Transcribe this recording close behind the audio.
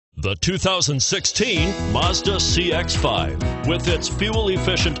The 2016 Mazda CX-5. With its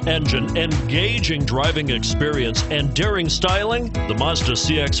fuel-efficient engine, engaging driving experience, and daring styling, the Mazda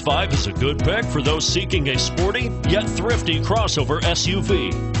CX-5 is a good pick for those seeking a sporty yet thrifty crossover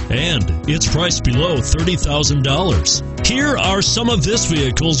SUV. And it's priced below $30,000. Here are some of this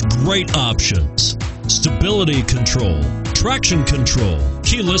vehicle's great options: stability control, traction control,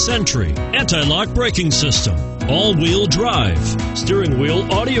 keyless entry, anti-lock braking system, all-wheel drive, steering wheel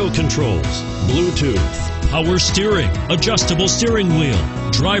audio controls, Bluetooth, power steering, adjustable steering wheel,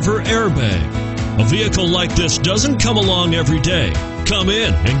 driver airbag. A vehicle like this doesn't come along every day. Come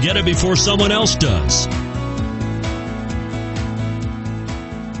in and get it before someone else does.